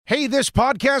Hey, this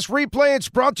podcast replay, it's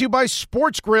brought to you by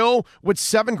Sports Grill with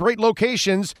 7 great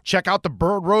locations. Check out the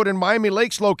Bird Road and Miami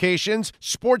Lakes locations.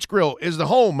 Sports Grill is the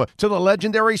home to the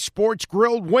legendary Sports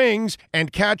Grilled Wings,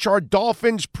 and catch our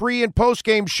Dolphins pre- and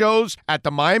post-game shows at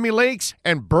the Miami Lakes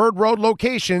and Bird Road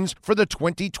locations for the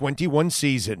 2021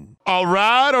 season. All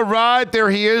right.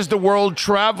 There he is, the world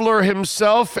traveler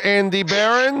himself, Andy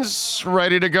Behrens,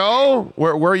 ready to go.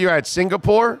 Where are you at,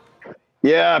 Singapore?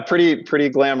 Yeah, pretty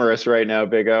glamorous right now,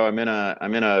 Big O. I'm in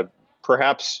a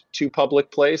perhaps too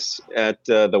public place at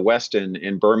the Westin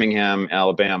in Birmingham,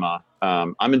 Alabama.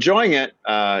 I'm enjoying it.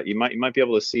 You might be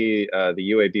able to see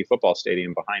the UAB football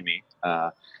stadium behind me.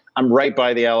 I'm right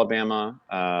by the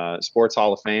Alabama Sports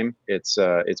Hall of Fame. It's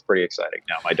pretty exciting.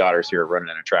 Now my daughter's here running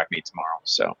in a track meet tomorrow.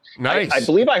 So nice. I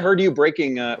believe I heard you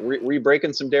breaking. Were you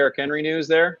breaking some Derrick Henry news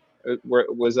there?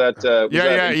 Was that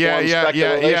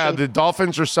yeah. The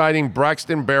Dolphins are signing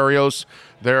Braxton Berrios.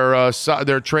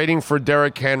 They're trading for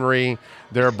Derrick Henry.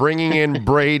 They're bringing in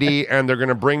Brady, and they're going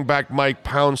to bring back Mike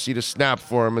Pouncey to snap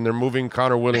for him, and they're moving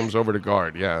Connor Williams over to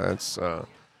guard. Yeah, that's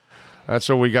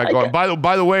what we got going.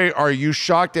 By the way, are you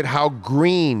shocked at how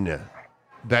green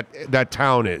that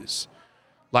town is?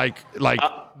 Like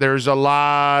there's a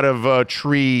lot of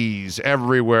trees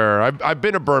everywhere. I've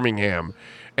been to Birmingham.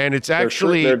 And it's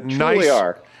actually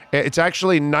nice. It's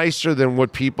actually nicer than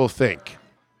what people think.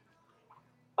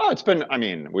 Oh,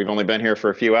 we've only been here for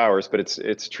a few hours, but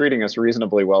it's treating us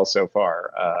reasonably well so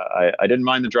far. I didn't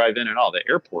mind the drive in at all. The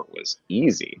airport was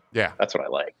easy. Yeah. That's what I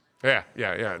like. Yeah.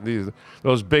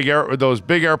 Those big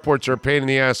airports are a pain in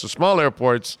the ass. The small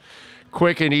airports,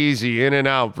 quick and easy, in and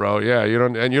out, bro. Yeah, you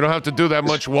don't have to do that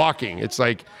much walking. It's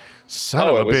like, son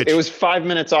of a bitch. It was 5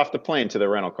 minutes off the plane to the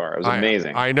rental car. It was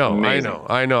amazing. I know.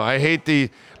 I hate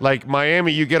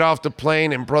Miami, you get off the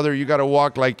plane and, brother, you got to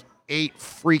walk like 8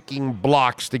 freaking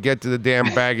blocks to get to the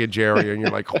damn baggage area. And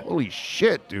you're like, holy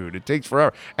shit, dude, it takes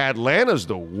forever. Atlanta's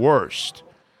the worst.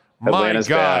 Atlanta's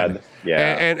my God. Bad.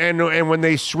 Yeah. And when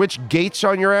they switch gates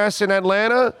on your ass in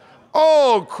Atlanta,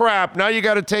 oh, crap. Now you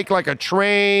got to take like a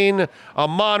train, a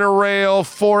monorail,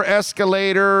 4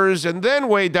 escalators, and then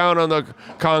way down on the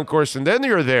concourse, and then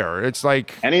you're there. It's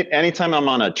like... Anytime I'm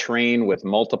on a train with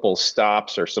multiple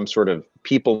stops or some sort of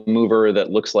people mover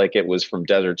that looks like it was from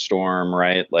Desert Storm,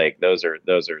 right? Like those are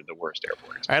the worst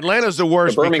airports. Atlanta's the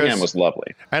worst. But Birmingham was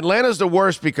lovely. Atlanta's the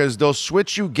worst because they'll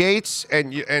switch you gates,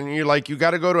 and you're like, you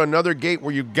got to go to another gate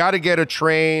where you got to get a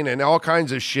train and all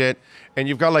kinds of shit. And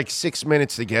you've got like 6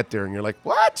 minutes to get there, and you're like,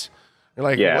 what? You're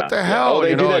like, what the hell? Oh,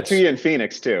 they do that to you in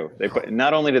Phoenix too.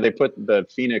 Not only do they put the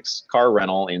Phoenix car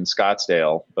rental in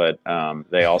Scottsdale, but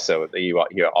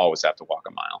you always have to walk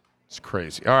a mile. It's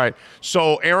crazy. All right.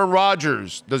 So Aaron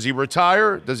Rodgers, does he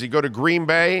retire? Does he go to Green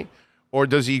Bay, or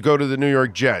does he go to the New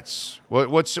York Jets?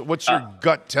 What's your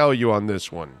gut tell you on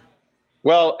this one?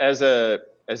 Well, as a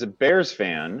Bears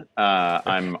fan,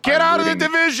 I'm out of the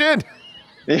division.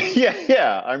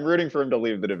 Yeah. I'm rooting for him to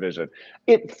leave the division.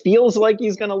 It feels like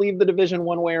he's going to leave the division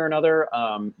one way or another.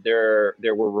 There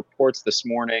were reports this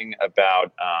morning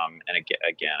about, and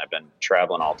again, I've been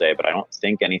traveling all day, but I don't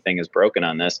think anything is broken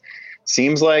on this.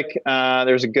 Seems like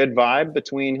there's a good vibe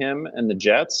between him and the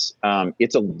Jets.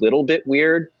 It's a little bit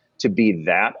weird to be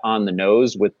that on the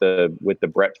nose with the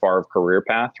Brett Favre career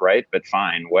path, right? But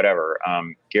fine, whatever.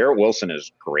 Garrett Wilson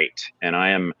is great, and I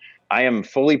am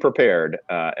fully prepared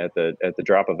at the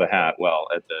drop of a hat. Well,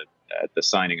 at the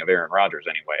signing of Aaron Rodgers,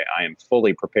 anyway. I am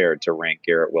fully prepared to rank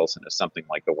Garrett Wilson as something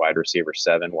like the wide receiver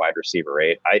 7, wide receiver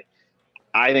 8.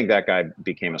 I think that guy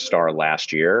became a star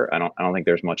last year. I don't think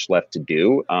there's much left to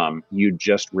do. You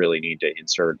just really need to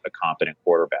insert a competent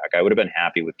quarterback. I would have been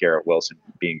happy with Garrett Wilson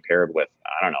being paired with,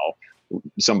 I don't know,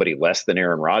 somebody less than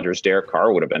Aaron Rodgers. Derek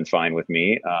Carr would have been fine with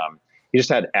me. He just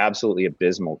had absolutely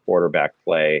abysmal quarterback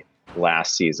play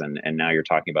last season, and now you're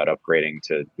talking about upgrading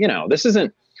to, this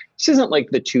isn't like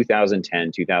the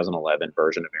 2010, 2011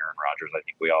 version of Aaron Rodgers. I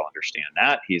think we all understand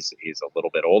that. He's a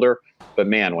little bit older, but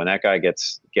man, when that guy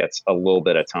gets a little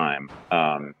bit of time,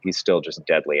 he's still just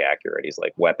deadly accurate. He's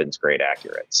like weapons grade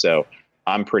accurate. So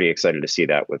I'm pretty excited to see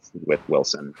that with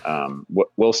Wilson.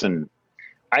 Wilson,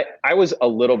 I was a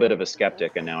little bit of a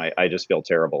skeptic, and now I just feel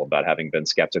terrible about having been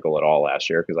skeptical at all last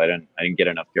year, because I didn't get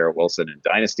enough Garrett Wilson in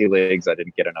dynasty leagues. I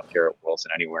didn't get enough Garrett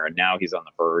Wilson anywhere, and now he's on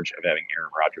the verge of having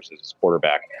Aaron Rodgers as his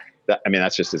quarterback.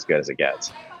 That's just as good as it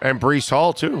gets. And Breece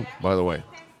Hall too, by the way.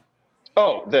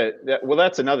 Oh, well,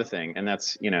 that's another thing, and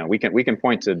that's we can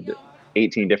point to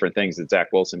 18 different things that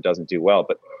Zach Wilson doesn't do well,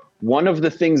 but one of the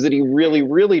things that he really,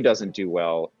 really doesn't do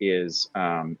well is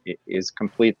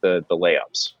complete the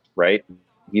layups, right?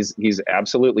 He's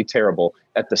absolutely terrible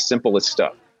at the simplest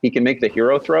stuff. he can make the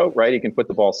hero throw, right? He can put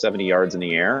the ball 70 yards in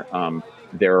the air.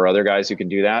 There are other guys who can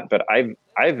do that, but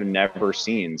I've never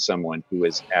seen someone who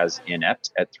is as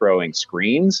inept at throwing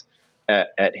screens,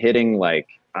 at hitting like,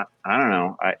 I don't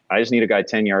know. I just need a guy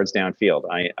 10 yards downfield.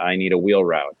 I need a wheel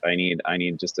route. I need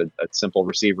just a simple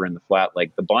receiver in the flat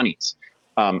like the bunnies.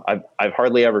 I've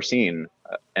hardly ever seen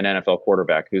an NFL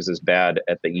quarterback who's as bad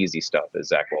at the easy stuff as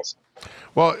Zach Wilson.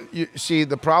 Well, you see,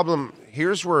 the problem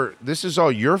here's where this is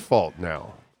all your fault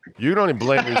now. You don't even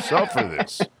blame yourself for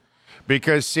this.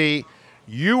 Because, see,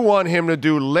 you want him to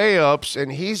do layups,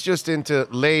 and he's just into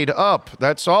laid up.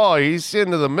 That's all. He's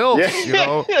into the MILFs, you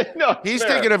know. No, he's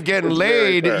thinking of getting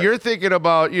laid. You're thinking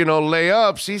about,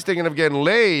 layups. He's thinking of getting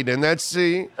laid. And that's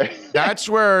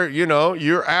where,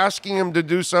 you're asking him to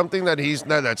do something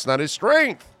that's not his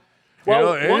strength.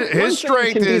 Well, his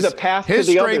strength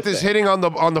is hitting on the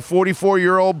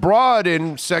 44-year-old broad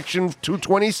in section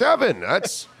 227.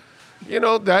 That's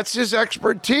that's his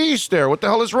expertise there. What the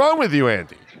hell is wrong with you,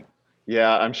 Andy?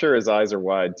 Yeah, I'm sure his eyes are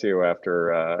wide too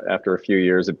after a few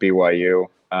years at BYU.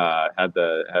 Had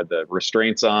the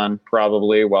restraints on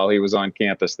probably while he was on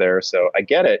campus there. So I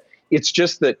get it. It's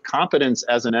just that competence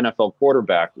as an NFL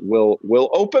quarterback will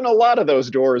open a lot of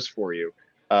those doors for you.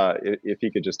 If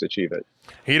he could just achieve it.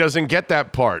 He doesn't get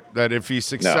that part, that if he's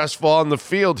successful on the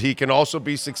field, he can also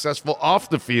be successful off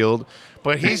the field,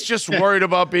 but he's just worried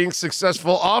about being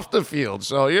successful off the field.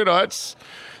 So, it's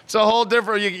a whole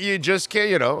different, you just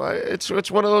can't,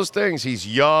 it's one of those things. He's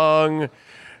young,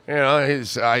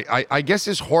 I guess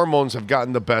his hormones have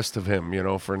gotten the best of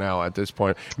him, for now at this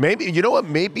point. Maybe, you know what,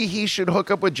 maybe he should hook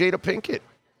up with Jada Pinkett.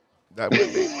 That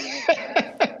would be...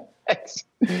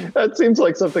 That seems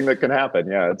like something that can happen.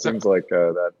 Yeah, it seems like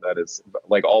that is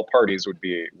like all parties would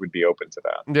be open to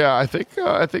that. Yeah, I think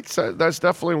that's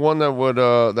definitely one that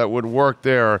would work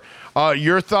there.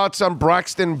 Your thoughts on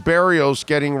Braxton Berrios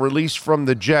getting released from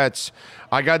the Jets?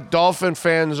 I got Dolphin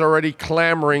fans already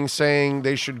clamoring, saying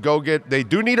they should go get. They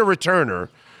do need a returner,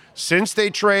 since they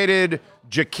traded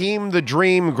Jakeem the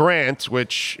Dream Grant,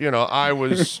 which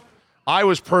I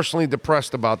was personally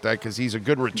depressed about that because he's a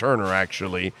good returner,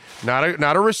 actually, not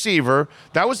a receiver.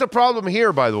 That was the problem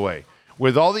here, by the way.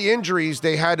 With all the injuries,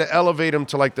 they had to elevate him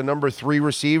to like the number 3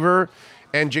 receiver,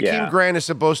 and Jakeem Grant is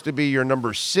supposed to be your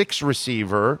number 6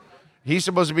 receiver. He's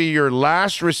supposed to be your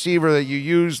last receiver that you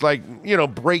use,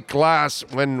 break glass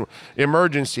when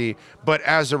emergency. But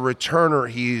as a returner,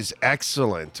 he's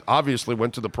excellent. Obviously,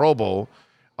 went to the Pro Bowl.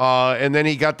 And then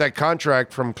he got that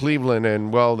contract from Cleveland,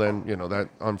 and that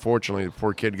unfortunately the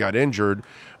poor kid got injured.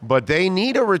 But they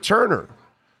need a returner.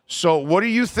 So what do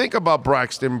you think about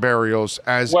Braxton Berrios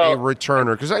as a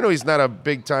returner? Because I know he's not a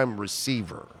big-time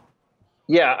receiver.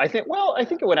 Yeah, I think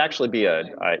it would actually be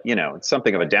it's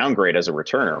something of a downgrade as a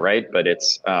returner, right? But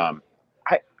it's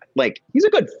he's a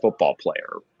good football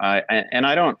player, and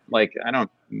I don't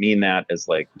mean that as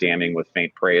damning with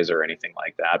faint praise or anything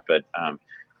like that, but.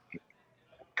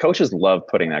 Coaches love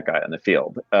putting that guy on the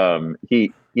field.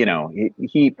 He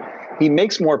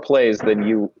makes more plays than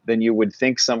you would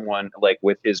think someone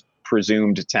with his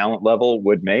presumed talent level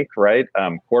would make, right?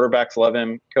 Quarterbacks love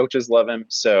him, coaches love him.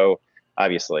 So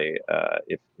obviously,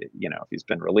 if he's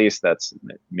been released, that's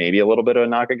maybe a little bit of a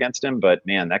knock against him. But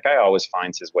man, that guy always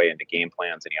finds his way into game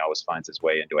plans, and he always finds his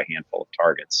way into a handful of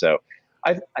targets. So.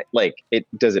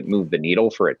 Does it move the needle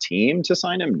for a team to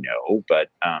sign him? No, but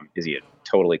is he a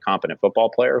totally competent football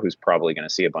player who's probably going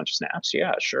to see a bunch of snaps?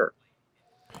 Yeah, sure.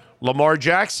 Lamar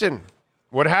Jackson,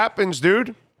 what happens,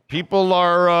 dude? People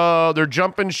are they're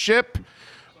jumping ship.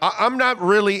 I'm not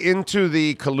really into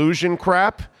the collusion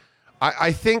crap.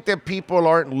 I think that people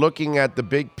aren't looking at the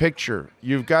big picture.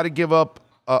 You've got to give up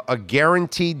a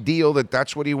guaranteed deal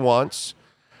that's what he wants.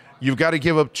 You've got to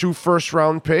give up 2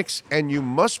 first-round picks, and you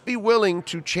must be willing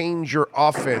to change your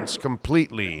offense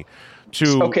completely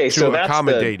to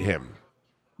accommodate him.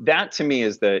 That to me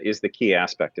is the key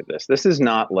aspect of this. This is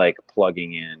not like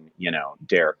plugging in,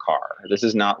 Derek Carr. This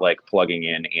is not like plugging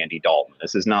in Andy Dalton.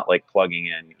 This is not like plugging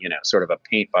in, sort of a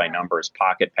paint-by-numbers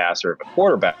pocket passer of a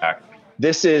quarterback.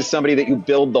 This is somebody that you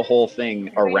build the whole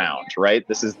thing around, right?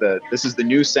 This is the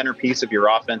new centerpiece of your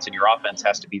offense, and your offense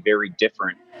has to be very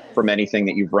different from anything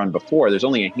that you've run before. There's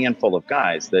only a handful of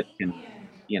guys that can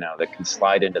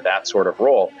slide into that sort of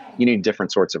role. You need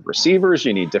different sorts of receivers.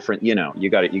 You need different, you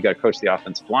got to coach the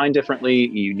offensive line differently.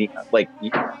 You need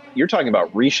you're talking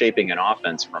about reshaping an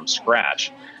offense from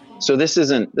scratch. So this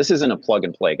isn't a plug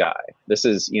and play guy. This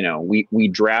is, we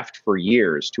draft for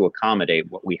years to accommodate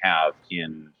what we have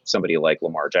in somebody like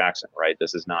Lamar Jackson, right?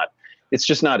 It's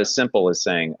just not as simple as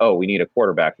saying, oh, we need a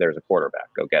quarterback. There's a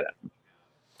quarterback. Go get it.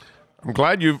 I'm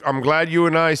glad you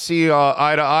and I see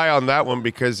eye to eye on that one,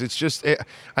 because it's just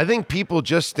I think people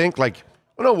just think like,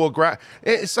 oh no,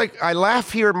 it's like I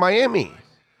laugh here in Miami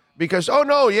because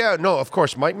of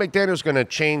course Mike McDaniel's going to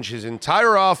change his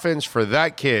entire offense for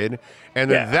that kid, and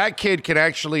then that kid can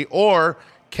actually, or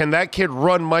can that kid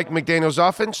run Mike McDaniel's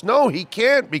offense? No, he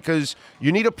can't, because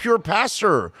you need a pure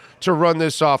passer to run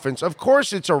this offense. Of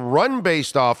course, it's a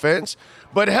run-based offense,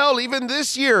 but hell, even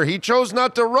this year, he chose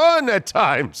not to run at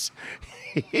times.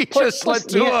 He just led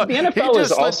to the NFL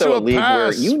is also a league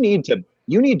pass. where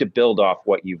you need to build off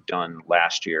what you've done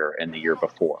last year and the year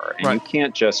before, and you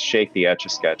can't just shake the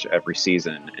Etch-a-Sketch every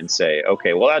season and say,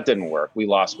 okay, well that didn't work, we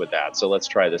lost with that, so let's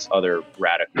try this other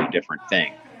radically different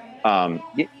thing.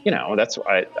 That's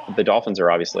why the Dolphins are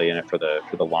obviously in it for the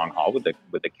long haul with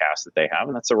the cast that they have,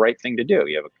 and that's the right thing to do.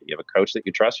 You have a coach that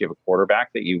you trust, you have a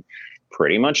quarterback that you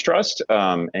pretty much trust,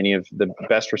 and you have the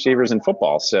best receivers in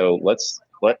football. So let's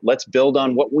build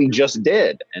on what we just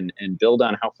did and build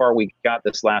on how far we got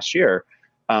this last year.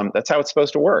 That's how it's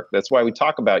supposed to work. That's why we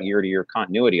talk about year-to-year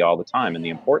continuity all the time and the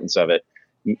importance of it.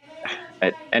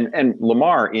 And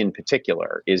Lamar in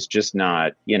particular is just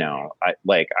not, I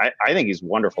think he's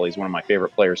wonderful. He's one of my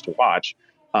favorite players to watch.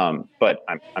 But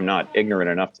I'm not ignorant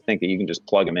enough to think that you can just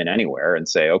plug him in anywhere and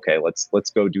say, okay, let's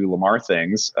go do Lamar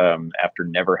things after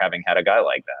never having had a guy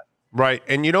like that. Right.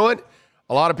 And you know what?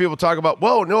 A lot of people talk about,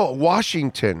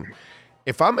 Washington.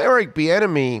 If I'm Eric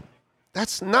Bieniemy,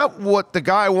 that's not what the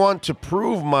guy want to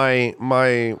prove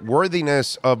my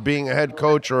worthiness of being a head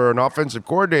coach or an offensive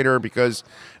coordinator, because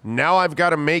now I've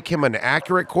got to make him an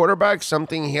accurate quarterback,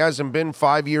 something he hasn't been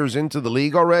 5 years into the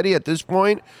league already at this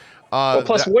point.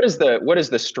 Plus, what is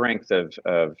the strength of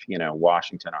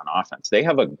Washington on offense? They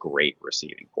have a great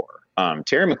receiving core.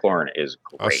 Terry McLaurin is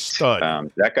great. A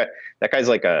stud. That guy's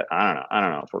like I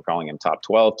don't know if we're calling him top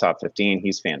 12, top 15.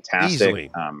 He's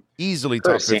fantastic. Easily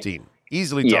top 15.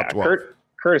 Easily top 12.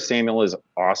 Curtis Samuel is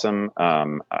awesome.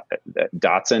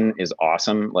 Dotson is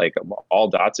awesome. Like, all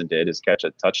Dotson did is catch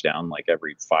a touchdown like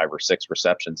every 5 or 6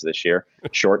 receptions this year.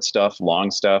 Short stuff,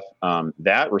 long stuff.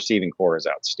 That receiving core is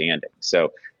outstanding.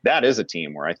 So that is a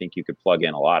team where I think you could plug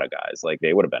in a lot of guys. Like,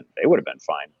 they would have been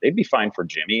fine. They'd be fine for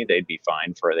Jimmy. They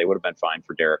would have been fine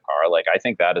for Derek Carr. Like, I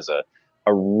think that is a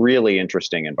really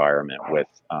interesting environment with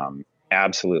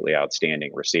absolutely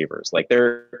outstanding receivers. Like,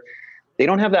 they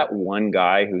don't have that one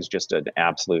guy who's just an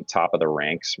absolute top of the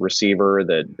ranks receiver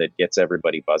that gets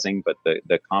everybody buzzing, but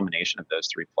the combination of those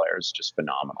 3 players is just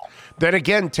phenomenal. Then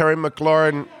again, Terry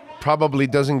McLaurin probably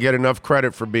doesn't get enough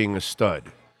credit for being a stud.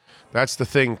 That's the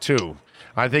thing too.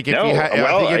 I think if he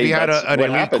had an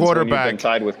elite quarterback,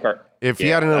 if he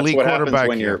had an elite quarterback,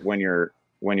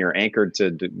 when you're anchored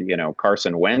to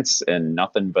Carson Wentz and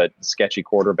nothing but sketchy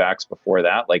quarterbacks before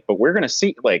that, but we're going to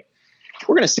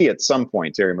see at some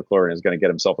point Terry McLaurin is going to get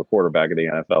himself a quarterback in the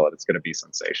NFL, and it's going to be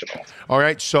sensational. All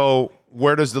right, so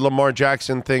where does the Lamar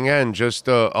Jackson thing end? Just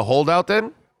a holdout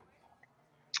then?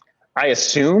 I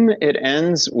assume it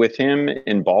ends with him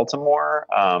in Baltimore.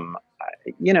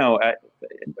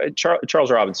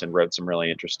 Charles Robinson wrote some really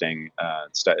interesting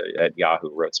stuff at Yahoo.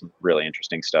 Wrote some really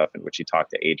interesting stuff in which he talked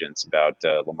to agents about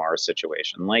Lamar's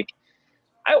situation.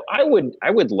 I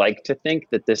would like to think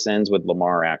that this ends with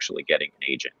Lamar actually getting an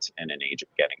agent and an agent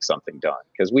getting something done,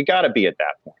 because we got to be at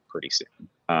that point pretty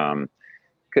soon.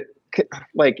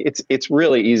 It's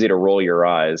really easy to roll your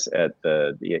eyes at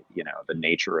the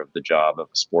nature of the job of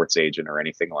a sports agent or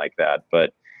anything like that,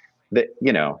 but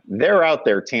they're out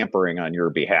there tampering on your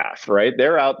behalf, right?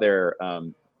 They're out there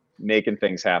making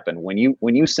things happen when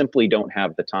you simply don't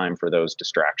have the time for those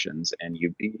distractions, and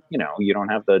you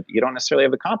don't necessarily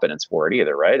have the competence for it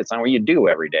either, right? It's not what you do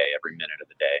every day, every minute of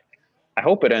the day. I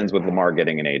hope it ends with Lamar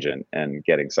getting an agent and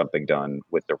getting something done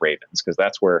with the Ravens, because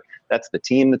that's the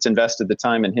team that's invested the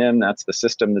time in him. That's the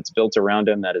system that's built around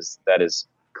him. That is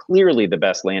clearly the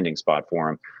best landing spot for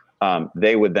him.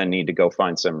 They would then need to go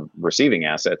find some receiving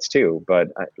assets too, but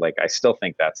I still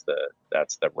think that's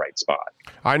the right spot.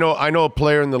 I know a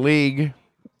player in the league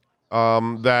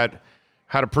that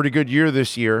had a pretty good year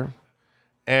this year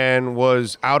and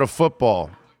was out of football,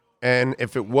 and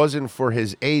if it wasn't for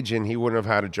his agent, he wouldn't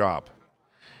have had a job.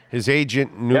 His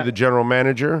agent knew the general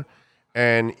manager,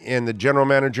 and the general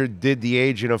manager did the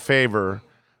agent a favor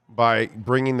by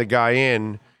bringing the guy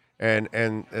in, and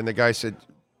the guy said,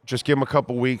 just give him a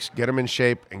couple weeks, get him in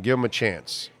shape, and give him a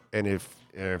chance. And if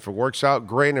it works out,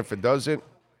 great. And if it doesn't,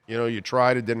 you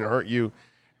tried, it didn't hurt you.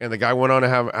 And the guy went on to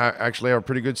have a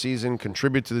pretty good season,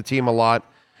 contribute to the team a lot,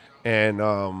 and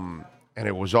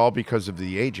it was all because of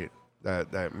the agent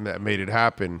that made it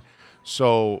happen.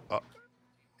 So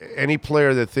any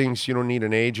player that thinks you don't need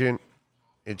an agent,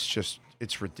 it's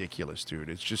it's ridiculous, dude.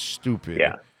 It's just stupid.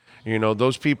 Yeah. You know,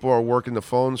 those people are working the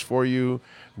phones for you.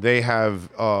 They have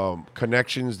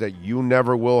connections that you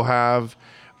never will have,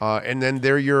 and then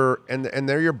they're your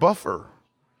they're your buffer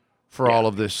for all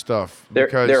of this stuff. They're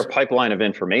a pipeline of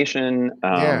information.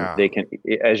 They can,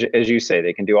 as you say,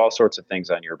 they can do all sorts of things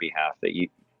on your behalf that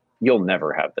you'll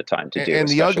never have the time to do. And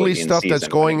the ugly stuff that's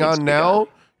going on now,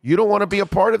 you don't want to be a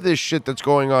part of this shit that's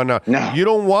going on now. No. You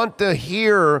don't want to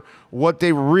hear what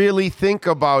they really think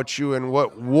about you and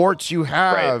what warts you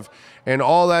have and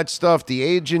all that stuff. The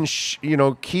agent,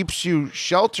 keeps you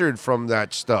sheltered from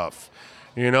that stuff,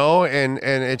 and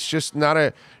it's just not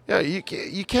a. Yeah,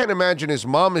 you can't imagine his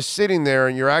mom is sitting there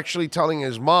and you're actually telling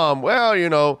his mom,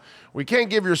 well, we can't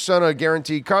give your son a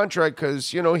guaranteed contract because,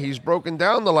 he's broken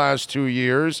down the last 2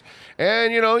 years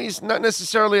and, he's not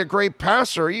necessarily a great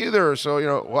passer either.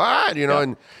 So, what?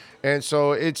 And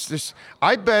so it's this.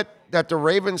 I bet that the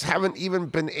Ravens haven't even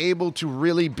been able to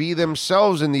really be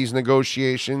themselves in these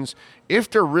negotiations if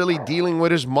they're really dealing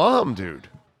with his mom, dude.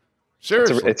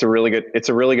 Seriously. It's a really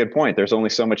good point. There's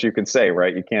only so much you can say,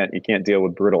 right? You can't deal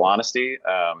with brutal honesty.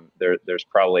 There's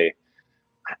probably,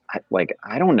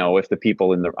 I don't know if the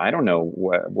people I don't know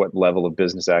what level of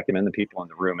business acumen the people in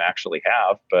the room actually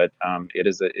have, but it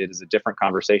is a different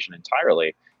conversation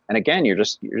entirely. And again, you're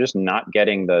just not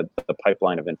getting the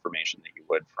pipeline of information that you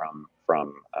would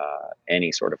from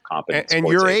any sort of competent. And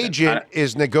your agent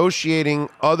is negotiating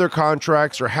other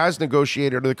contracts or has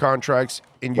negotiated other contracts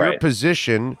in your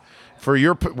position for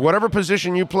your whatever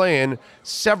position you play in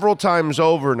several times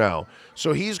over now.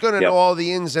 So he's going to know all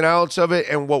the ins and outs of it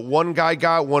and what one guy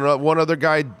got, one other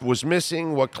guy was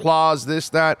missing, what clause, this,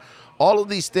 that. All of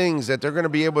these things that they're going to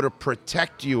be able to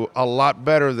protect you a lot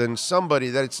better than somebody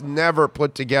that's never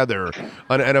put together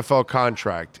an NFL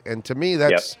contract. And to me,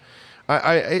 that's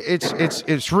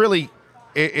it's really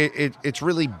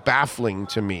baffling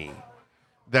to me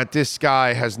that this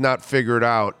guy has not figured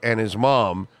out, and his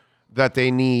mom, that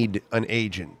they need an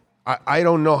agent. I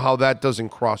don't know how that doesn't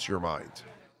cross your mind.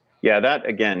 Yeah, that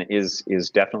again is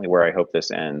definitely where I hope this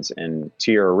ends. And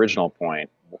to your original point,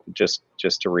 just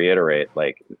to reiterate,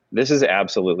 this is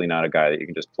absolutely not a guy that you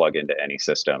can just plug into any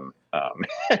system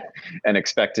and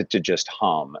expect it to just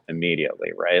hum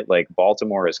immediately, right?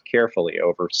 Baltimore has carefully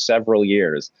over several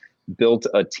years built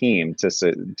a team to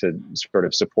sort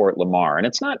of support Lamar, and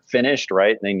it's not finished,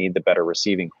 right? They need the better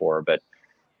receiving core, but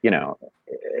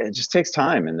it just takes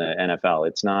time in the NFL.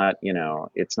 It's not,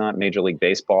 it's not Major League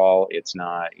Baseball. It's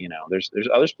not, there's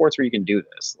other sports where you can do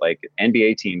this.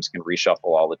 NBA teams can reshuffle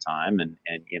all the time, and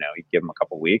you give them a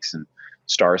couple weeks and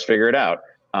stars figure it out.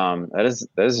 That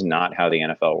is not how the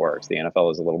NFL works. The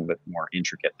NFL is a little bit more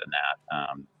intricate than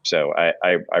that. So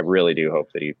I really do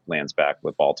hope that he lands back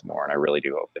with Baltimore, and I really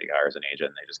do hope that he hires an agent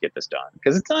and they just get this done.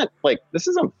 Because it's not this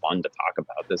isn't fun to talk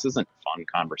about. This isn't fun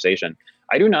conversation.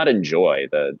 I do not enjoy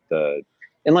the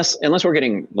unless we're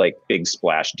getting big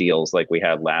splash deals like we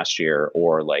had last year,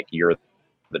 or you're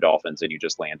the Dolphins and you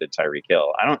just landed Tyreek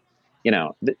Hill. I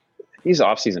don't, these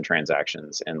offseason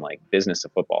transactions and business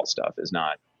of football stuff is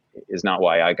not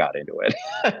why I got into it.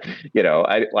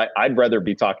 I'd rather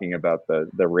be talking about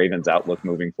the Ravens' outlook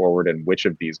moving forward and which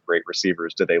of these great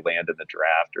receivers do they land in the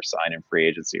draft or sign in free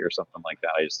agency or something like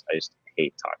that. I just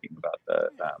hate talking about the.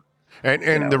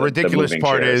 And the ridiculous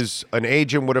part is an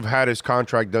agent would have had his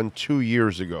contract done 2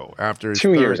 years ago. After his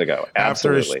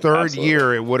third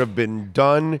year, it would have been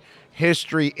done.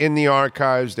 History in the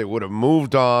archives. They would have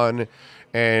moved on.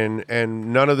 And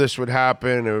none of this would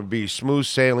happen. It would be smooth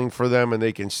sailing for them, and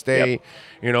they can stay,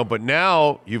 But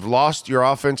now you've lost your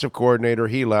offensive coordinator.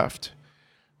 He left.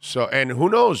 So, and who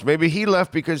knows? Maybe he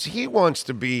left because he wants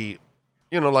to be,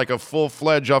 a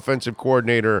full-fledged offensive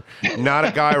coordinator, not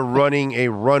a guy running a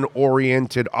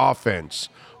run-oriented offense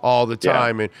all the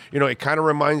time. Yeah. And, it kind of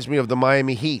reminds me of the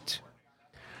Miami Heat.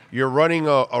 You're running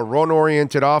a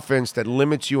run-oriented offense that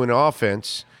limits you in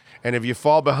offense. And if you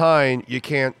fall behind, you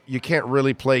can't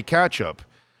really play catch up.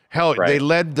 Hell, They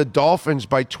led the Dolphins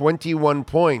by 21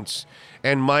 points,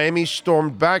 and Miami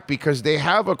stormed back because they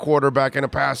have a quarterback in a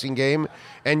passing game.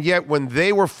 And yet when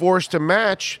they were forced to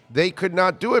match, they could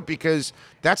not do it because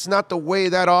that's not the way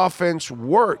that offense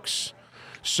works.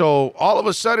 So all of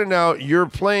a sudden now you're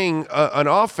playing an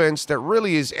offense that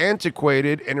really is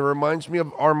antiquated, and it reminds me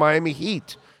of our Miami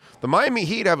Heat. The Miami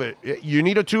Heat you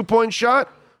need a 2-point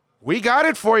shot? We got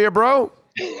it for you, bro.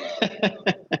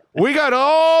 We got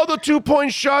all the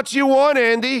 2-point shots you want,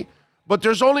 Andy. But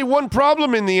there's only one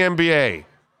problem in the NBA.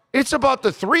 It's about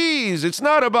the threes. It's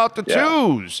not about the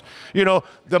twos.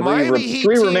 The Miami Heat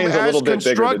team as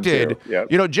constructed,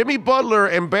 Jimmy Butler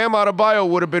and Bam Adebayo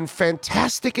would have been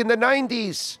fantastic in the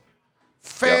 90s.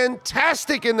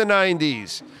 Fantastic in the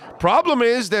 90s. Problem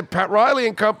is that Pat Riley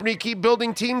and company keep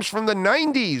building teams from the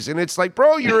 90s. And it's like,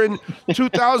 bro, you're in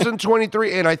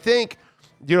 2023. And I think,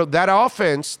 that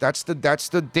offense, that's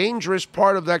the dangerous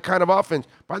part of that kind of offense.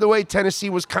 By the way, Tennessee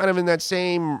was kind of in that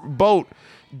same boat.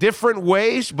 Different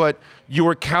ways, but you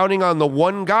were counting on the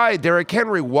one guy, Derrick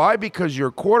Henry. Why? Because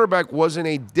your quarterback wasn't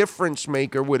a difference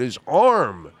maker with his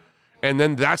arm. And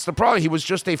then that's the problem. He was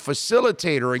just a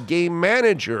facilitator, a game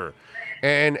manager.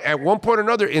 And at one point or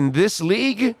another, in this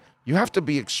league, you have to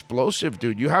be explosive,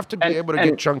 dude. You have to be able to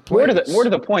get chunk plays. More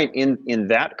to the point, in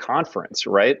that conference,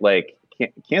 right? Like,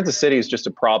 Kansas City is just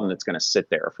a problem that's going to sit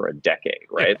there for a decade,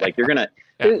 right? Like there's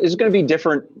going to be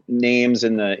different names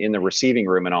in the receiving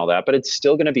room and all that, but it's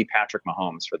still going to be Patrick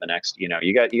Mahomes for the next,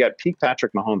 you got peak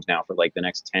Patrick Mahomes now for like the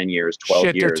next 10 years,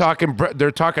 12 years. They're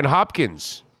talking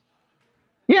Hopkins.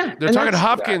 Yeah. They're talking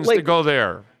Hopkins to go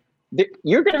there.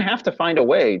 You're going to have to find a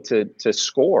way to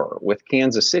score with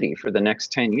Kansas City for the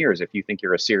next 10 years if you think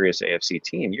you're a serious AFC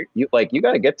team. You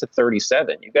got to get to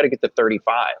 37. You got to get to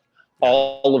 35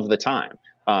 all of the time.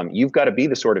 You've got to be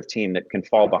the sort of team that can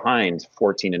fall behind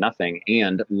 14-0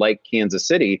 and, like Kansas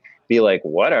City, be like,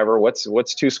 whatever,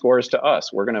 what's 2 scores to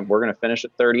us? We're gonna finish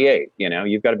at 38.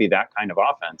 You've got to be that kind of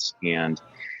offense, and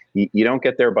you don't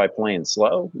get there by playing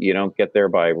slow. You don't get there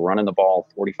by running the ball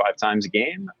 45 times a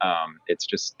game. It's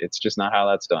just not how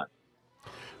that's done.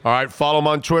 All right, follow him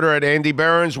on Twitter at Andy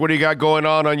Behrens. What do you got going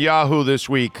on Yahoo this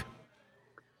week?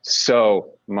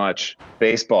 So much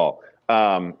baseball.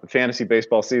 Fantasy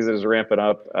baseball season is ramping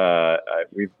up.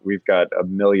 We've got a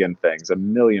million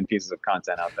pieces of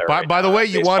content out there. By the way,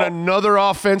 you want another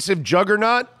offensive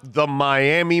juggernaut? The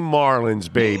Miami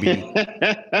Marlins, baby.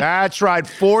 That's right.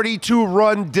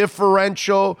 42-run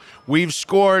differential. We've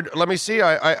scored. Let me see.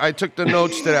 I took the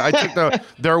notes today.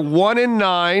 They're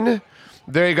 1-9.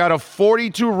 They got a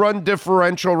 42-run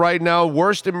differential right now,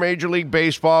 worst in Major League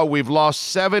Baseball. We've lost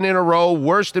 7 in a row,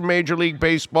 worst in Major League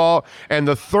Baseball. And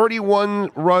the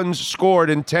 31 runs scored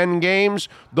in 10 games,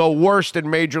 the worst in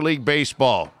Major League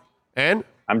Baseball. And?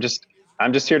 I'm just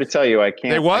here to tell you I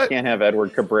can't have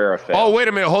Edward Cabrera fail. Oh, wait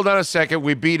a minute. Hold on a second.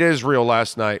 We beat Israel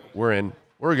last night. We're in.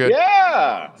 We're good.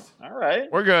 Yeah. All right.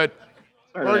 We're good.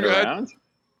 We're good. Around.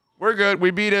 We're good.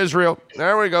 We beat Israel.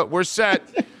 There we go. We're set.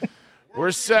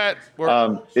 We're set.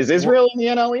 Is Israel in the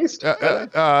NL East?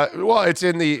 Well,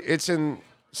 it's in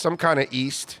some kind of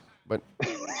East, but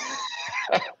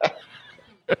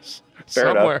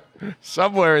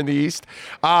somewhere in the East.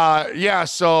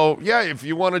 If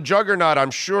you want a juggernaut,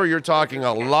 I'm sure you're talking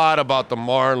a lot about the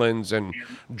Marlins and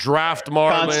draft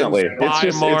Marlins. Constantly.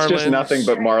 It's just nothing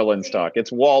but Marlins talk.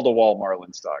 It's wall-to-wall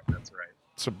Marlins talk. That's right.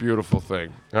 It's a beautiful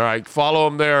thing. All right, follow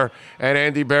him there at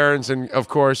Andy Behrens. And, of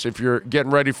course, if you're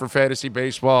getting ready for fantasy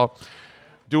baseball,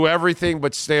 do everything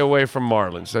but stay away from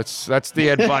Marlins. That's the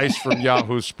advice from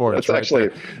Yahoo Sports. It's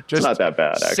not that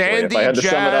bad, actually. Sandy, if I had to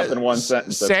jazz, sum it up in one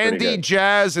sentence, that's Sandy,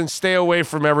 jazz, and stay away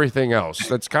from everything else.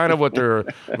 That's kind of what they're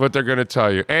going to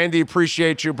tell you. Andy,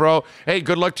 appreciate you, bro. Hey,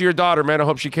 good luck to your daughter, man. I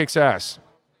hope she kicks ass.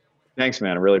 Thanks,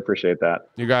 man. I really appreciate that.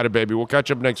 You got it, baby. We'll catch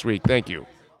up next week. Thank you.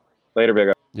 Later, big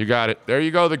guy. You got it. There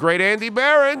you go. The great Andy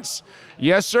Behrens.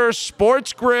 Yes, sir.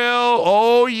 Sports Grill.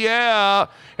 Oh, yeah.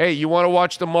 Hey, you want to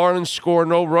watch the Marlins score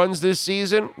no runs this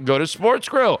season? Go to Sports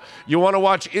Grill. You want to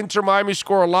watch Inter Miami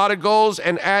score a lot of goals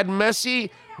and add Messi?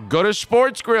 Go to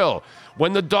Sports Grill.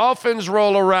 When the Dolphins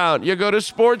roll around, you go to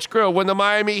Sports Grill. When the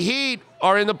Miami Heat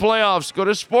are in the playoffs, go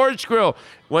to Sports Grill.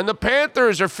 When the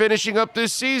Panthers are finishing up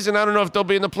this season, I don't know if they'll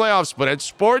be in the playoffs, but at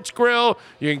Sports Grill,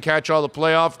 you can catch all the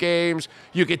playoff games.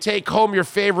 You can take home your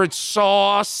favorite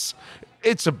sauce.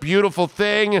 It's a beautiful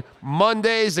thing.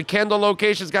 Mondays, the Kendall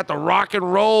location's got the rock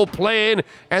and roll playing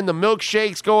and the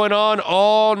milkshakes going on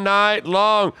all night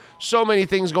long. So many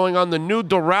things going on. The new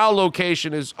Doral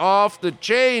location is off the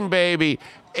chain, baby.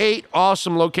 8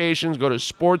 awesome locations. Go to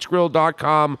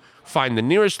sportsgrill.com. Find the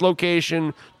nearest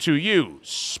location to you.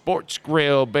 Sports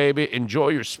Grill, baby. Enjoy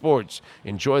your sports.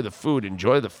 Enjoy the food.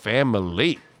 Enjoy the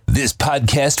family. This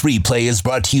podcast replay is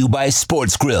brought to you by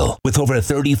Sports Grill. With over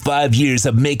 35 years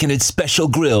of making it special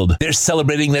grilled, they're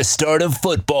celebrating the start of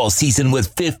football season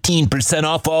with 15%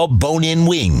 off all bone-in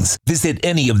wings. Visit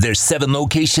any of their 7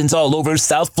 locations all over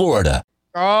South Florida.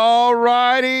 All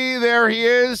righty, there he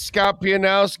is, Scott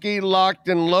Pianowski, locked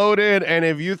and loaded. And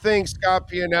if you think Scott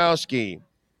Pianowski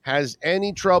has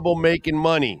any trouble making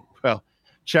money, well,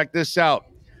 check this out.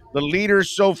 The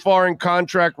leaders so far in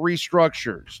contract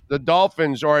restructures. The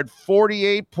Dolphins are at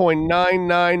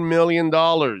 $48.99 million.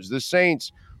 The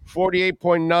Saints,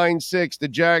 $48.96. The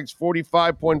Jags,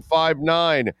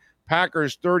 $45.59.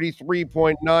 Packers,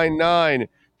 $33.99.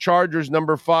 Chargers,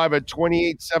 number 5 at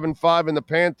 28.75, and the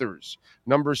Panthers,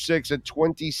 number 6 at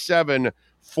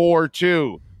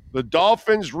 27.42. The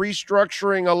Dolphins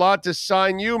restructuring a lot to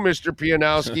sign you, Mr.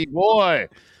 Pianowski. Boy,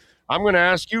 I'm going to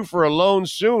ask you for a loan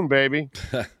soon, baby.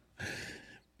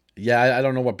 Yeah, I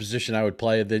don't know what position I would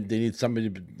play. They need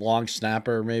somebody long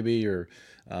snapper maybe, or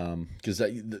because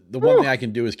the one thing I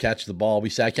can do is catch the ball. We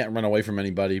say I can't run away from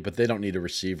anybody, but they don't need a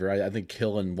receiver. I think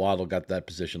Hill and Waddle got that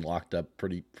position locked up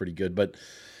pretty good. But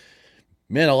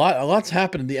man, a lot's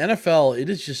happened in the NFL.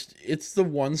 It's the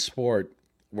one sport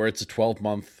where it's a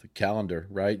 12-month calendar,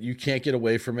 right? You can't get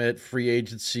away from it. Free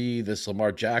agency, this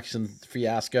Lamar Jackson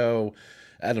fiasco.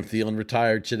 Adam Thielen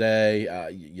retired today.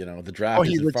 The draft. Oh,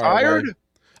 he retired?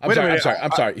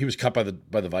 I'm sorry. He was cut by the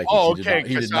Vikings. Oh, okay.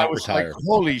 He did not retire. Like,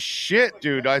 holy shit,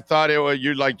 dude! I thought it was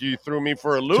you threw me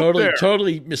for a loop.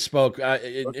 Totally misspoke.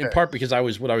 In part because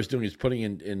what I was doing is putting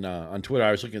in on Twitter.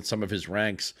 I was looking at some of his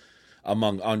ranks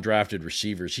among undrafted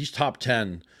receivers. He's top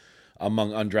 10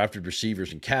 among undrafted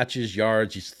receivers in catches,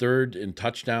 yards. He's 3rd in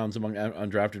touchdowns among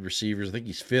undrafted receivers. I think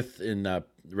he's 5th in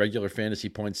regular fantasy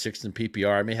points, 6th in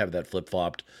PPR. I may have that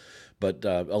flip-flopped. But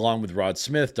along with Rod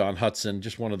Smith, Don Hudson,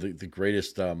 just one of the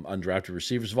greatest undrafted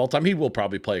receivers of all time. He will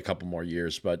probably play a couple more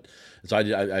years, but so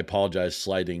I apologize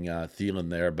slighting Thielen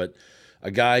there. But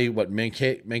a guy,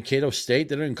 Mankato State,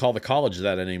 they don't even call the college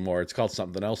that anymore. It's called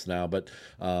something else now. But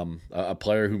a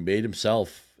player who made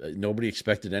himself. Nobody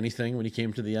expected anything when he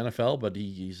came to the NFL, but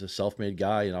he's a self-made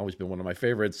guy and always been one of my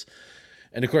favorites.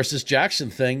 And, of course, this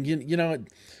Jackson thing,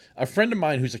 a friend of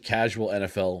mine who's a casual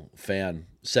NFL fan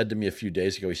said to me a few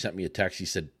days ago, he sent me a text. He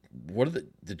said,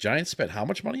 the Giants spent how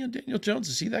much money on Daniel Jones?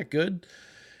 Is he that good?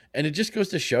 And it just goes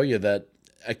to show you that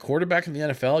a quarterback in the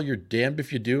NFL, you're damned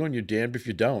if you do and you're damned if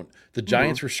you don't. The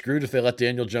Giants were screwed if they let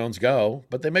Daniel Jones go,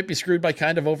 but they might be screwed by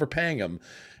kind of overpaying him.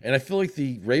 And I feel like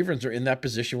the Ravens are in that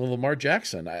position with Lamar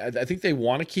Jackson. I think they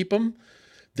want to keep him.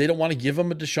 They don't want to give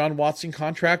him a Deshaun Watson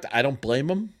contract. I don't blame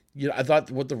them. I thought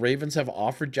what the Ravens have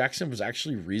offered Jackson was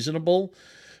actually reasonable.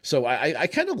 So I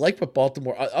kind of like what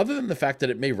Baltimore, other than the fact that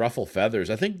it may ruffle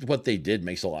feathers, I think what they did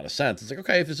makes a lot of sense. It's like,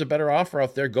 okay, if there's a better offer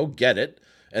out there, go get it,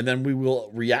 and then we will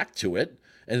react to it.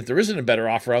 And if there isn't a better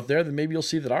offer out there, then maybe you'll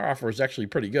see that our offer is actually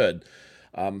pretty good.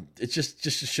 It just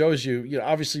shows you,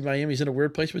 obviously Miami's in a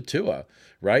weird place with Tua,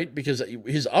 right? Because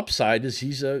his upside is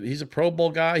he's a Pro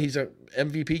Bowl guy. He's a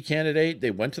MVP candidate.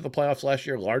 They went to the playoffs last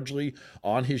year largely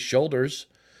on his shoulders,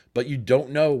 but you don't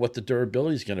know what the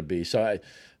durability is going to be. So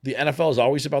the NFL is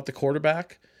always about the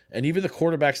quarterback, and even the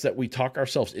quarterbacks that we talk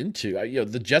ourselves into.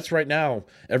 The Jets right now,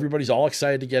 everybody's all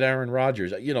excited to get Aaron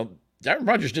Rodgers. Aaron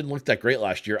Rodgers didn't look that great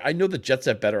last year. I know the Jets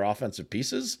have better offensive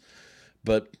pieces,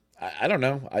 but I don't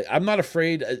know. I'm not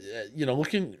afraid.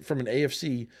 Looking from an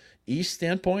AFC East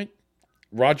standpoint,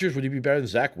 Rodgers, would he be better than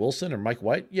Zach Wilson or Mike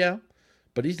White? Yeah,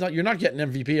 but he's not. You're not getting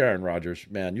MVP Aaron Rodgers,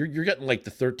 man. You're getting like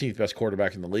the 13th best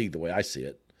quarterback in the league, the way I see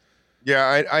it.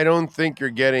 Yeah, I don't think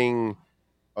you're getting,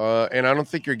 and I don't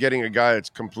think you're getting a guy that's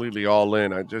completely all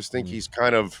in. I just think he's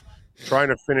kind of trying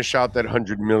to finish out that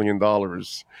 $100 million.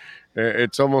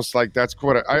 It's almost like that's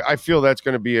quite. I feel that's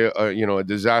going to be a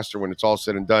disaster when it's all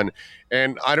said and done.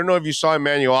 And I don't know if you saw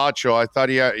Emmanuel Acho. I thought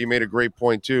he made a great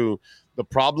point too. The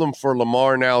problem for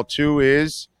Lamar now too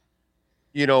is,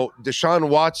 Deshaun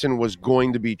Watson was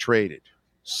going to be traded.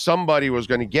 Somebody was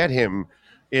going to get him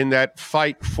in that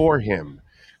fight for him.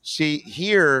 See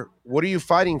here, what are you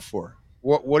fighting for?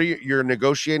 What are you're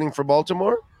negotiating for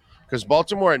Baltimore? Because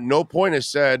Baltimore at no point has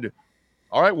said,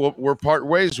 all right, we're part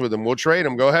ways with him. We'll trade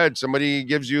him. Go ahead. Somebody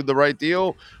gives you the right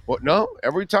deal. Well, no,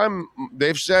 every time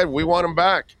they've said we want him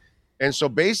back. And so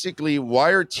basically,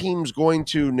 why are teams going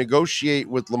to negotiate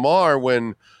with Lamar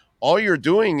when all you're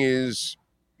doing is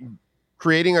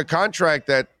creating a contract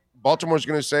that Baltimore's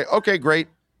going to say, okay, great,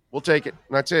 we'll take it.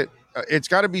 And that's it. It's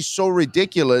got to be so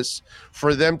ridiculous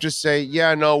for them to say,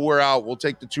 yeah, no, we're out. We'll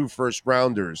take the 2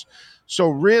 first-rounders. So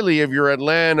really, if you're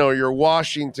Atlanta or you're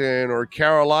Washington or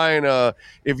Carolina,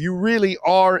 if you really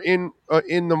are in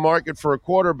the market for a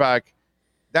quarterback,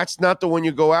 that's not the one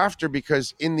you go after,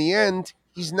 because in the end,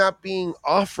 he's not being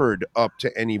offered up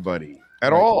to anybody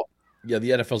at all. Yeah,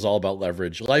 the NFL is all about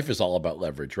leverage. Life is all about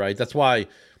leverage, right? That's why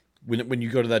when you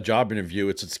go to that job interview,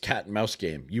 it's cat and mouse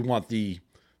game. You want the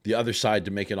other side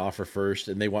to make an offer first,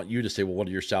 and they want you to say, well, what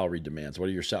are your salary demands? What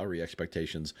are your salary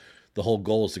expectations? The whole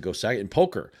goal is to go second. In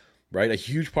poker, right? A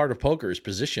huge part of poker is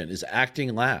position, is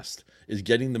acting last, is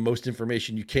getting the most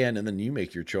information you can, and then you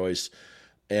make your choice.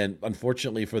 And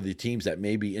unfortunately for the teams that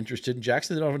may be interested in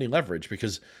Jackson, they don't have any leverage,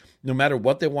 because no matter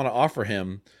what they want to offer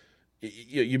him,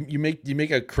 you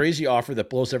make a crazy offer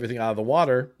that blows everything out of the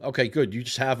water. Okay, good. You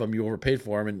just have him. You overpaid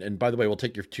for him. And by the way, we'll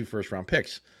take your 2 first-round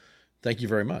picks. Thank you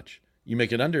very much. You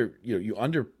make it you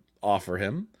under offer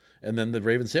him, and then the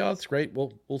Ravens say, "Oh, that's great.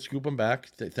 We'll scoop him back.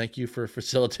 Thank you for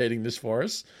facilitating this for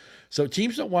us." So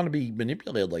teams don't want to be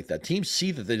manipulated like that. Teams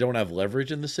see that they don't have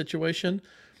leverage in this situation,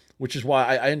 which is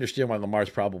why I understand why Lamar's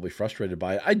probably frustrated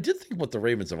by it. I did think what the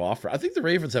Ravens have offered. I think the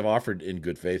Ravens have offered in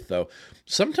good faith, though.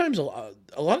 Sometimes, a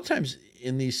lot of times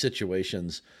in these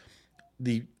situations,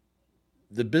 the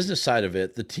business side of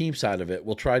it, the team side of it,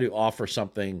 will try to offer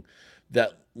something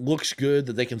that looks good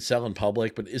that they can sell in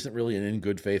public, but isn't really an in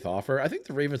good faith offer. I think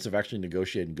the Ravens have actually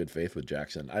negotiated in good faith with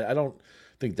Jackson. I don't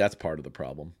think that's part of the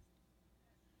problem.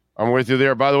 I'm with you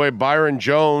there. By the way, Byron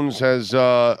Jones has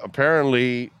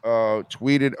apparently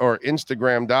tweeted or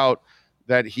Instagrammed out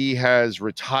that he has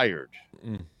retired.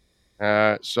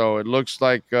 So it looks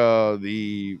like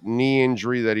the knee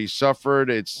injury that he suffered,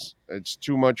 it's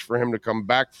too much for him to come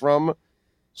back from.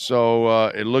 So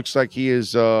it looks like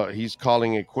he's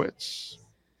calling it quits.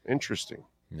 Interesting.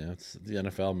 Yeah, it's the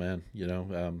NFL, man.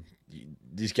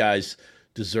 These guys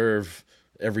deserve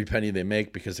every penny they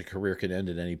make because a career can end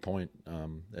at any point.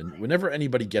 And whenever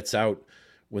anybody gets out,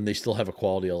 when they still have a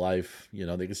quality of life,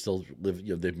 they can still live,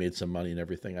 they've made some money and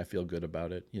everything. I feel good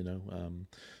about it.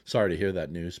 Sorry to hear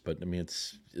that news, but I mean,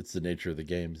 it's the nature of the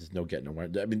game. There's no getting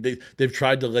around. I mean, they've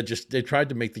tried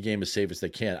to make the game as safe as they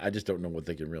can. I just don't know what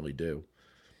they can really do.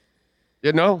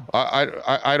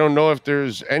 I don't know if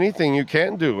there's anything you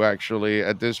can do actually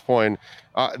at this point.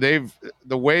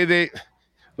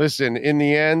 Listen, in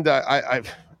the end, I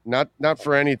not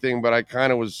for anything, but I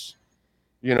kind of was,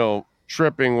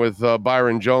 tripping with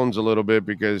Byron Jones a little bit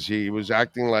because he was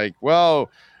acting like,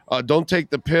 don't take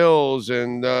the pills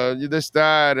and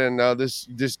that, and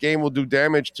this game will do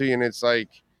damage to you. And it's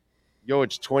like,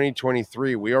 it's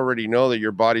 2023. We already know that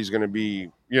your body's going to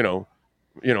be,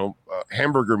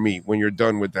 hamburger meat when you're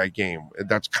done with that game.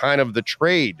 That's kind of the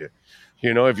trade.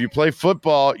 If you play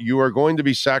football, you are going to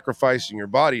be sacrificing your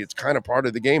body. It's kind of part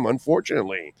of the game,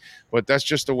 unfortunately. But that's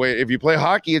just the way. If you play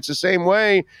hockey, it's the same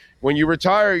way. When you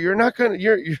retire, you're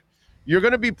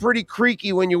going to be pretty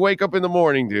creaky when you wake up in the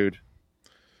morning, dude.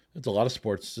 It's a lot of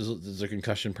sports. There's a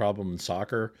concussion problem in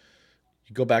soccer.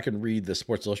 You go back and read the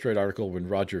Sports Illustrated article when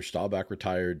Roger Staubach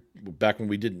retired, back when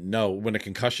we didn't know. When a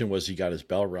concussion was, he got his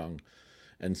bell rung.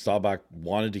 And Staubach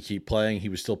wanted to keep playing. He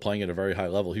was still playing at a very high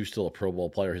level. He was still a Pro Bowl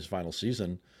player his final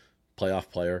season,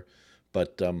 playoff player.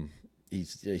 But he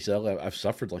said, "I've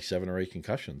suffered like 7 or 8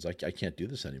 concussions. I can't do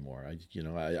this anymore.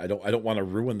 I don't want to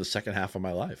ruin the second half of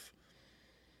my life."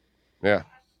 Yeah,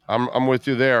 I'm with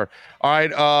you there. All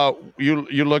right,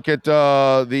 you look at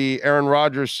the Aaron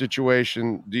Rodgers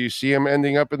situation. Do you see him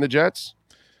ending up in the Jets?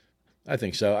 I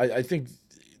think so. I think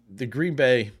the Green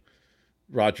Bay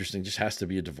Rodgers thing just has to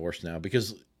be a divorce now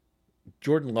because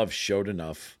Jordan Love showed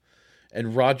enough,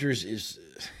 and Rodgers is,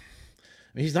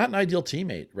 he's not an ideal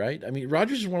teammate, right? I mean,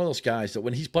 Rodgers is one of those guys that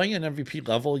when he's playing at an MVP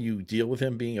level, you deal with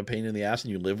him being a pain in the ass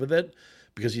and you live with it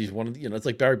because he's one of the, it's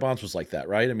like Barry Bonds was like that,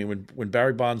 right? I mean, when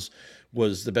Barry Bonds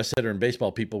was the best hitter in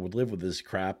baseball, people would live with this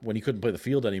crap. When he couldn't play the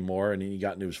field anymore and he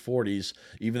got into his 40s,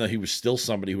 even though he was still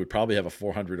somebody who would probably have a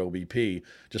 400 OBP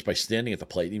just by standing at the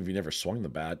plate, even if he never swung the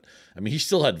bat. I mean, he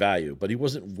still had value, but he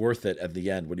wasn't worth it at the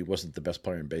end when he wasn't the best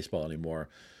player in baseball anymore.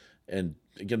 And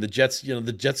again, the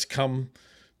Jets come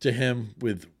to him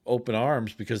with open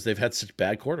arms because they've had such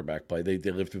bad quarterback play. They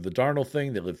lived through the Darnold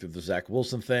thing. They lived through the Zach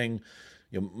Wilson thing.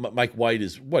 Mike White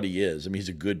is what he is. I mean, he's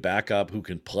a good backup who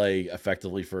can play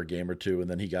effectively for a game or two, and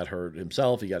then he got hurt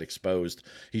himself. He got exposed.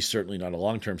 He's certainly not a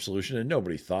long-term solution, and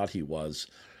nobody thought he was.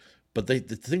 But the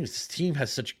thing is, this team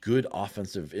has such good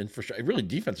offensive infrastructure, really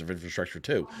defensive infrastructure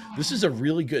too. This is a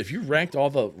really good – if you ranked all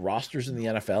the rosters in the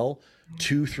NFL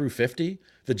 2 through 50,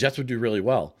 the Jets would do really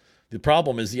well. The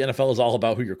problem is the NFL is all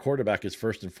about who your quarterback is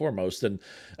first and foremost. And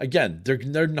again,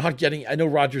 they're not getting – I know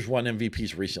Rodgers won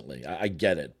MVPs recently. I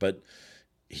get it, but –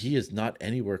 he is not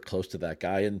anywhere close to that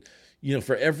guy. And,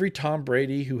 for every Tom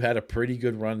Brady who had a pretty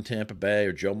good run in Tampa Bay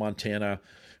or Joe Montana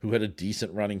who had a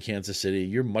decent run in Kansas City,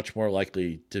 you're much more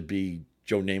likely to be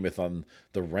Joe Namath on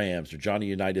the Rams or Johnny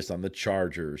Unitas on the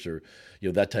Chargers or,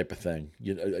 that type of thing.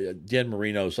 Dan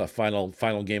Marino's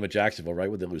final game at Jacksonville, right?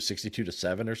 Where they lose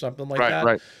 62-7 or something like that.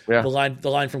 Right. Yeah. The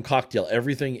line from Cocktail,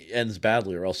 everything ends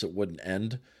badly or else it wouldn't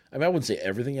end. I mean, I wouldn't say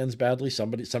everything ends badly.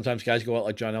 Sometimes guys go out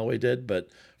like John Elway did, but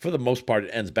for the most part,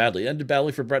 it ends badly. It ended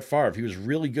badly for Brett Favre. He was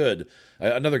really good.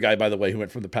 Another guy, by the way, who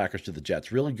went from the Packers to the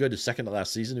Jets. Really good his second to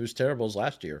last season. He was terrible his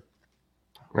last year.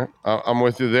 Yeah, I'm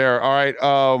with you there. All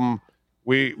right.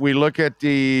 We look at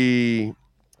the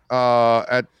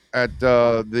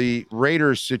the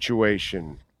Raiders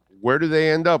situation. Where do they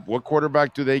end up? What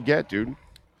quarterback do they get, dude?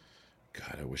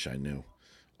 God, I wish I knew.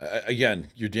 Again,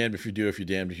 you're damned if you do, if you're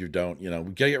damned if you don't. We got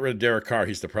to get rid of Derek Carr.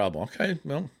 He's the problem. Okay,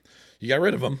 well, you got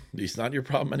rid of him. He's not your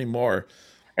problem anymore.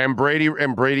 And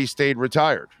Brady stayed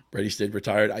retired. Brady stayed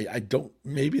retired. I don't.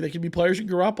 Maybe they can be players in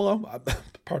Garoppolo.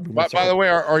 Pardon me. By the way,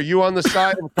 are you on the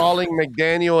side of calling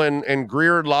McDaniel and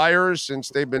Greer liars, since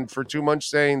they've been for 2 months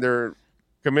saying they're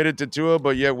committed to Tua,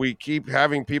 but yet we keep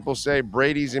having people say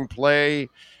Brady's in play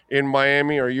in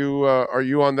Miami? Are you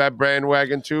on that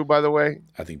bandwagon too, by the way?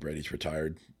 I think Brady's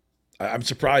retired. I'm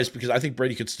surprised because I think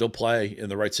Brady could still play in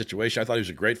the right situation. I thought he was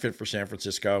a great fit for San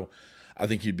Francisco. I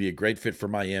think he'd be a great fit for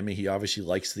Miami. He obviously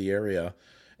likes the area,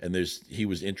 and he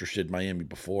was interested in Miami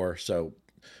before. So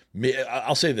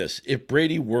I'll say this: if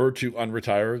Brady were to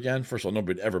unretire again, first of all,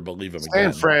 nobody would ever believe him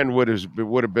again. San Fran would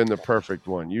have been the perfect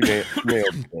one. You nailed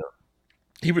it.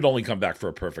 He would only come back for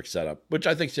a perfect setup, which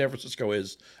I think San Francisco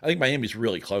is. I think Miami's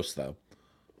really close, though.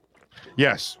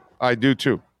 Yes, I do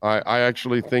too. I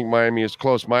actually think Miami is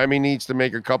close. Miami needs to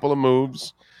make a couple of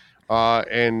moves,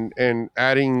 and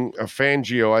adding a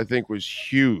Fangio, I think, was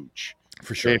huge.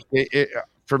 For sure.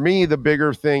 For me, the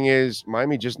bigger thing is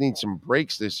Miami just needs some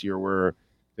breaks this year where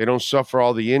they don't suffer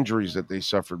all the injuries that they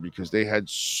suffered, because they had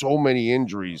so many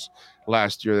injuries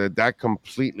last year that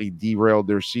completely derailed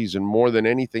their season more than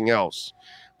anything else.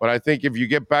 But I think if you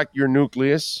get back your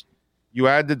nucleus, you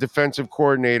add the defensive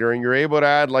coordinator, and you're able to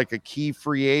add like a key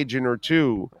free agent or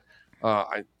two,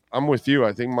 I'm with you.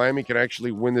 I think Miami can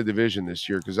actually win the division this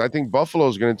year, because I think Buffalo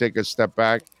is going to take a step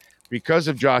back because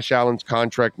of Josh Allen's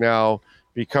contract now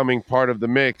becoming part of the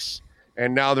mix.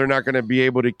 And now they're not going to be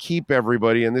able to keep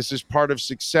everybody. And this is part of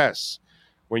success.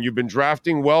 When you've been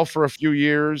drafting well for a few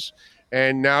years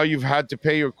and now you've had to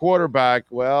pay your quarterback,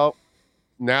 well,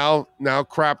 now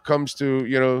crap comes to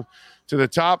the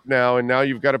top now, and now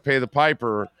you've got to pay the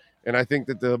piper. And I think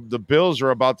that the Bills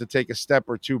are about to take a step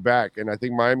or two back, and I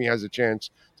think Miami has a chance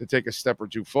to take a step or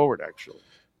two forward, actually.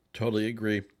 Totally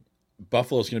agree.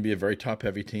 Buffalo's going to be a very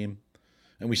top-heavy team,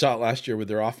 and we saw it last year with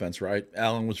their offense, right?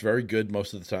 Allen was very good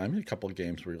most of the time. A couple of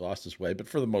games where he lost his way, but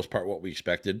for the most part, what we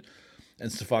expected. And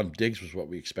Stephon Diggs was what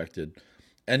we expected.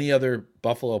 Any other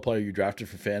Buffalo player you drafted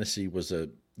for fantasy was a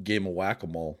game of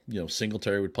whack-a-mole.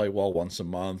 Singletary would play well once a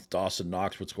month. Dawson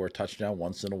Knox would score a touchdown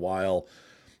once in a while.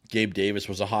 Gabe Davis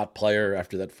was a hot player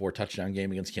after that 4-touchdown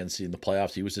game against Kansas City in the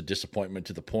playoffs. He was a disappointment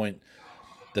to the point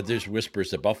that there's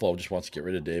whispers that Buffalo just wants to get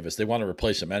rid of Davis. They want to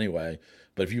replace him anyway.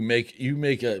 But if you make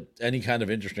any kind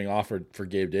of interesting offer for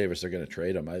Gabe Davis, they're going to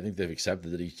trade him. I think they've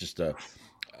accepted that he's just a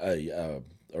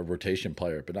rotation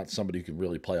player, but not somebody who can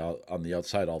really play out on the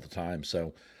outside all the time.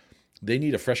 So they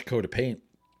need a fresh coat of paint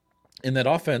in that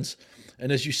offense.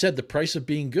 And as you said, the price of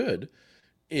being good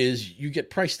is you get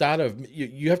priced out of,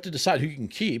 you have to decide who you can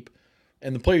keep,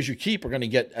 and the players you keep are going to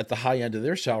get at the high end of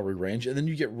their salary range, and then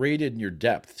you get rated in your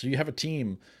depth. So you have a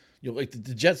team, like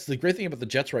the Jets. The great thing about the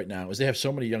Jets right now is they have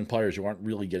so many young players who aren't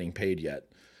really getting paid yet.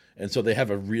 And so they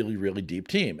have a really, really deep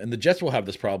team. And the Jets will have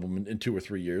this problem in 2 or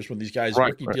 3 years when these guys'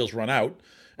 rookie deals run out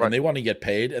and they want to get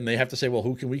paid, and they have to say, well,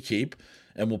 who can we keep?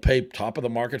 And we'll pay top of the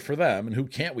market for them. And who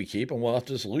can't we keep? And we'll have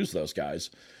to just lose those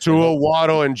guys. Tua,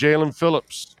 Waddle, and Jalen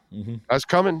Phillips. Mm-hmm. That's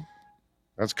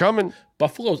coming.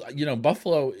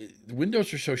 Buffalo,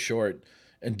 windows are so short,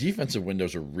 and defensive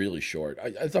windows are really short.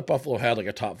 I thought Buffalo had like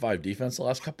a top 5 defense the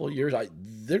last couple of years.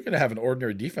 They're going to have an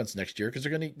ordinary defense next year because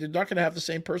they're not going to have the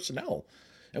same personnel.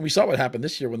 And we saw what happened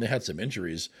this year when they had some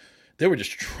injuries. They were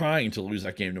just trying to lose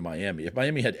that game to Miami. If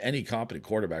Miami had any competent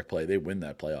quarterback play, they win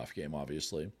that playoff game,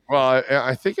 obviously. Well,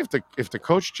 I think if the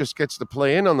coach just gets to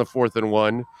play in on the 4th and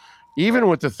 1, even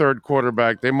with the third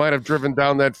quarterback, they might have driven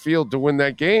down that field to win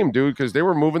that game, dude, because they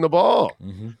were moving the ball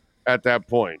at that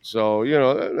point. So,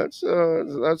 that's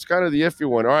kind of the iffy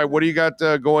one. All right, what do you got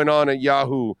going on at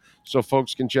Yahoo so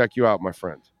folks can check you out, my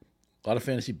friend? A lot of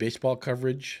fantasy baseball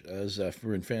coverage as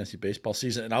we're in fantasy baseball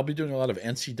season, and I'll be doing a lot of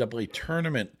NCAA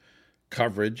tournament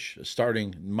coverage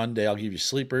starting Monday. I'll give you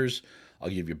sleepers, I'll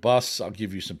give you busts, I'll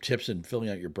give you some tips in filling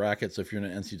out your brackets if you're in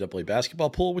an NCAA basketball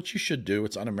pool, which you should do.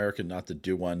 It's un-American not to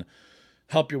do one.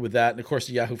 Help you with that. And of course,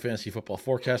 the Yahoo Fantasy Football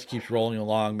Forecast keeps rolling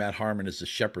along. Matt Harmon is the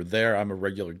shepherd there. I'm a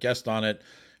regular guest on it.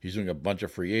 He's doing a bunch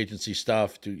of free agency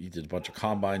stuff. He did a bunch of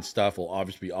combine stuff. We'll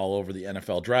obviously be all over the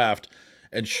NFL draft.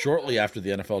 And shortly after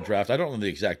the NFL draft, I don't know the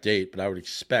exact date, but I would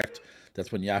expect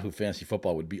that's when Yahoo Fantasy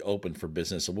Football would be open for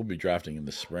business. So we'll be drafting in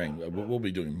the spring. We'll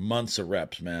be doing months of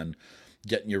reps, man,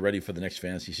 getting you ready for the next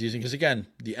fantasy season. Because, again,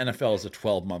 the NFL is a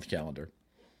 12-month calendar.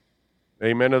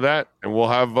 Amen to that. And we'll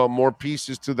have more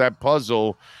pieces to that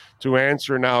puzzle to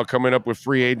answer now coming up with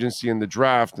free agency in the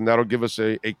draft. And that'll give us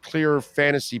a clear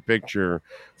fantasy picture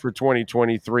for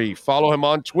 2023. Follow him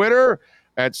on Twitter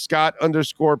at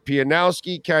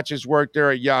Scott_Pianowski. Catch his work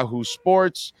there at Yahoo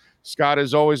Sports. Scott,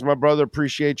 as always, my brother,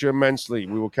 appreciate you immensely.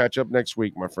 We will catch up next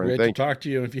week, my friend. Great to talk to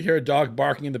you. If you hear a dog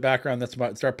barking in the background,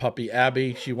 it's our puppy,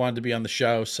 Abby. She wanted to be on the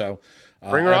show, so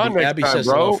bring her on next Abby time, says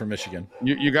bro. hello from Michigan.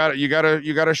 You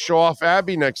gotta show off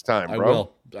Abby next time,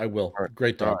 bro. I will. Right.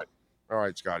 Great dog. All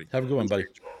right, Scotty. Have a good one, buddy.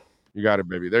 You got it,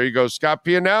 baby. There you go. Scott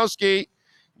Pianowski,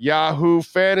 Yahoo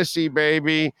Fantasy,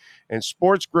 baby. And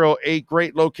Sports Grill, 8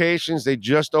 great locations. They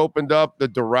just opened up the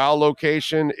Doral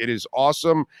location. It is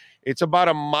awesome. It's about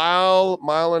a mile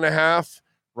and a half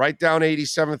right down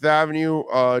 87th Avenue,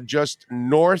 just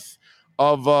north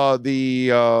of the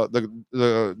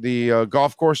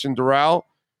golf course in Doral.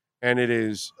 And it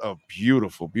is a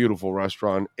beautiful, beautiful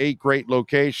restaurant. 8 great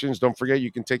locations. Don't forget,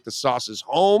 you can take the sauces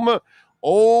home.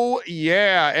 Oh,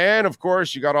 yeah. And, of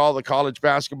course, you got all the college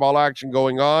basketball action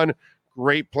going on.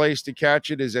 Great place to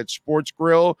catch it is at Sports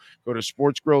Grill. Go to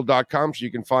sportsgrill.com so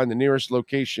you can find the nearest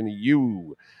location to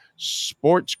you.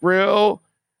 Sports Grill,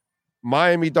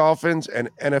 Miami Dolphins,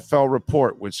 and NFL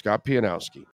Report with Scott Pianowski.